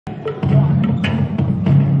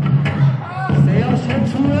谁要先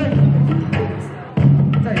出呢？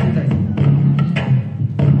再次。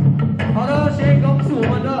好的，先攻是我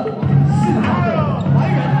们的4号的白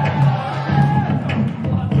人，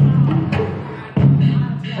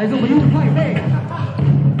来自我们右太妹。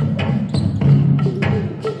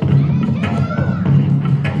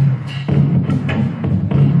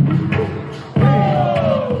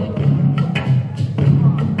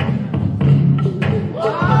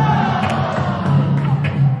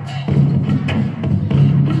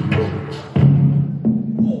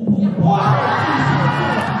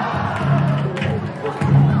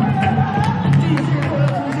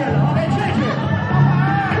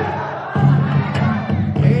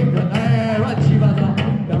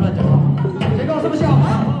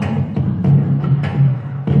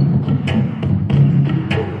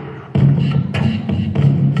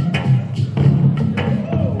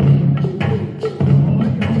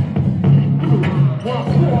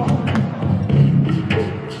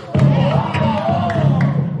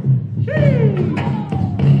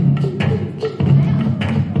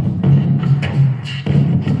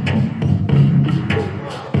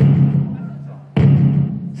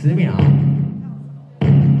 10秒，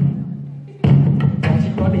小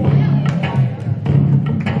心管理。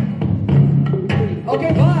OK,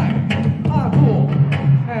 5, 4,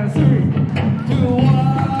 and 3, 2, 1.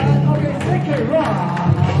 OK, second round.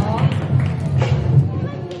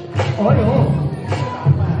 哎呦，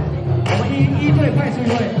我们一队快速一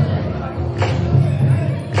位。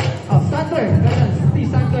啊，3队，等等，第3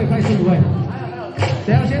队快速一位。谁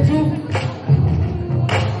要先出？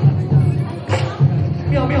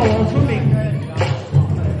 妙妙，我出名。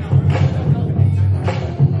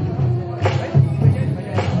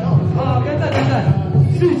啊，跟着。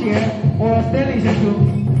4节，我 Stanley 先出。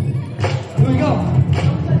Here we go。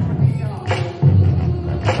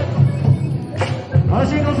好了，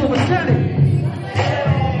先告诉我们 Stanley。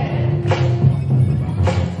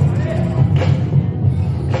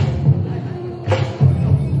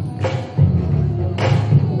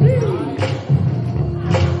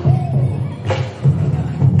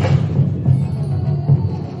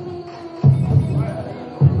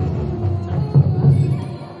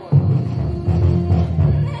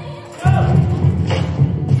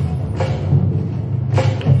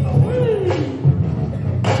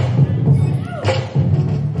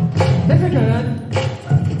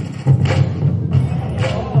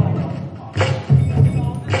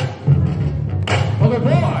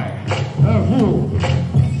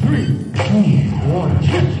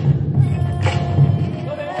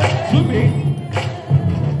 10秒。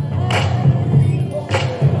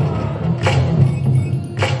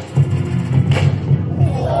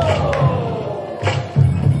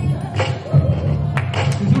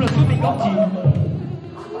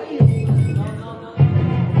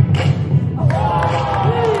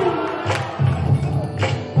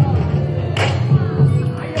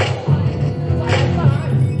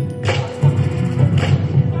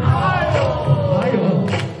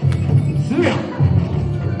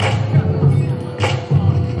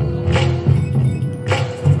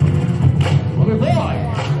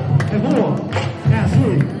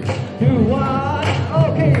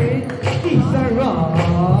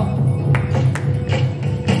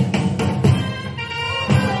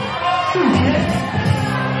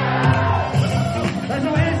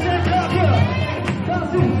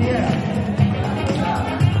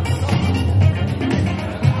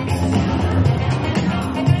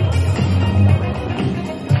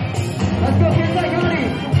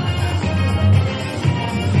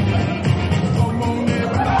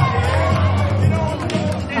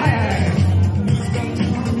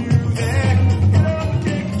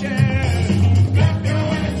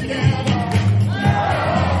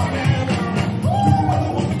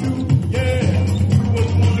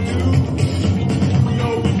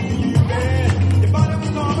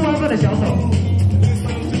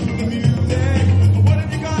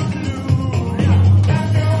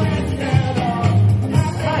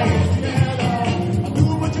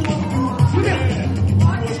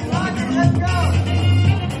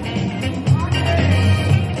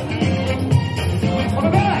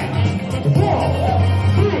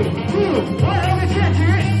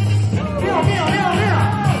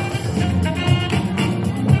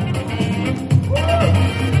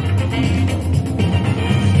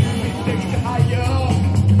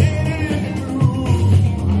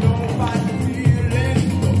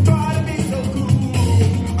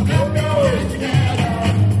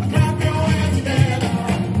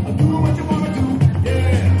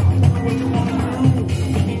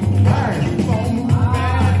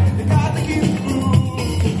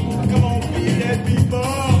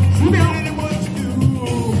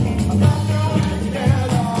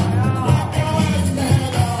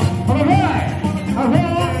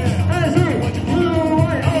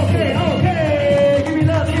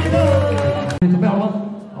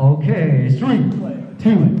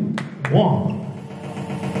哇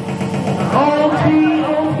 ，OT，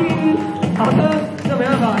好的，这没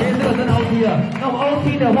办法，因为这个真的 OT 了。那我们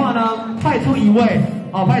OT 的话呢，派出一位，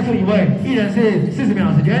派出一位，一人是40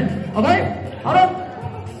秒的时间 ，OK， 好的。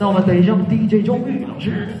那我们等一下 DJ 钟玉老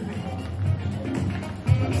师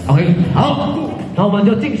 ，OK， 好，那我们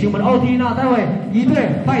就进行我们的 OT。那待会一队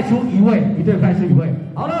派出一位，一队派出一位。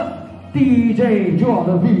好了 ，DJ 钟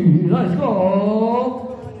的 B，Let's go。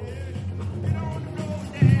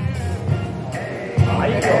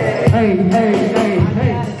嘿，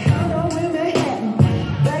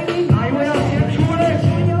哪一位要先出嘞？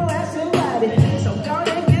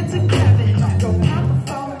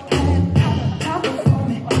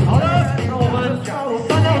好的，那我们3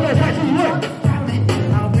号队派出一位，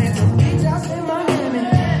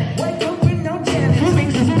出名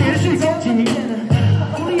指数连续攻击。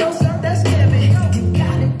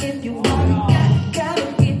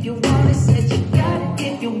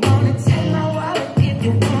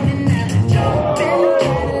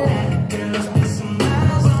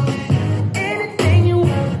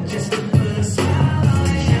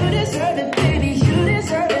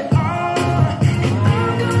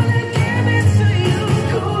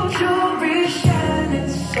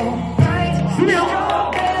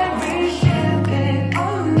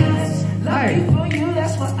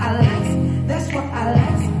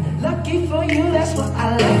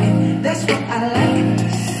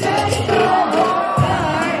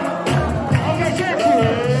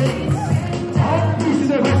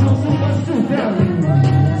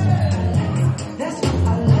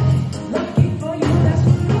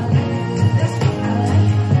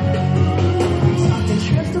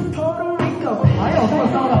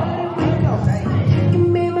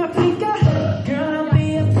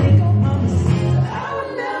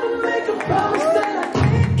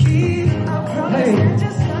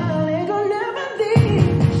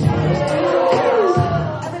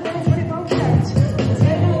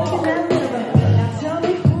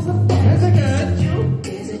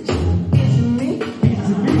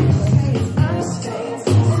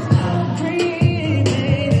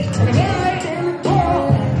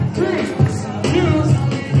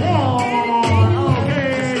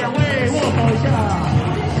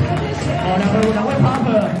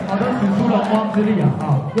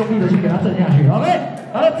用力的去给他震下去 ，OK。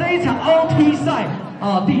而这一场 OT 赛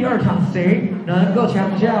第2场谁能够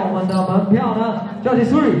抢下我们的门票呢？就要3、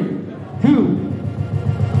2、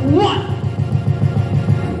1。